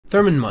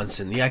Thurman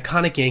Munson, the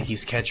iconic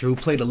Yankees catcher who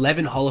played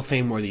 11 Hall of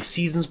Fame-worthy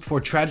seasons before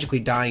tragically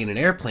dying in an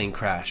airplane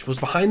crash, was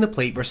behind the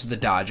plate versus the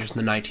Dodgers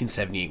in the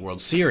 1978 World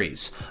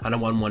Series. On a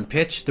 1-1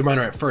 pitch, the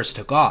runner at first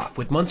took off,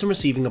 with Munson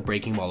receiving a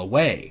breaking ball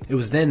away. It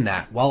was then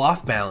that, while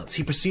off balance,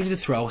 he proceeded to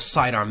throw a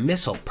sidearm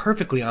missile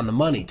perfectly on the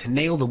money to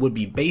nail the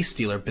would-be base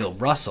stealer Bill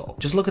Russell.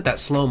 Just look at that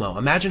slow-mo.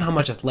 Imagine how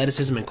much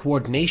athleticism and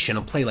coordination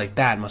a play like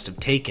that must have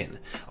taken.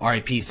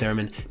 R.I.P.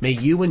 Thurman, may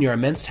you and your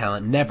immense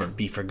talent never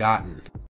be forgotten.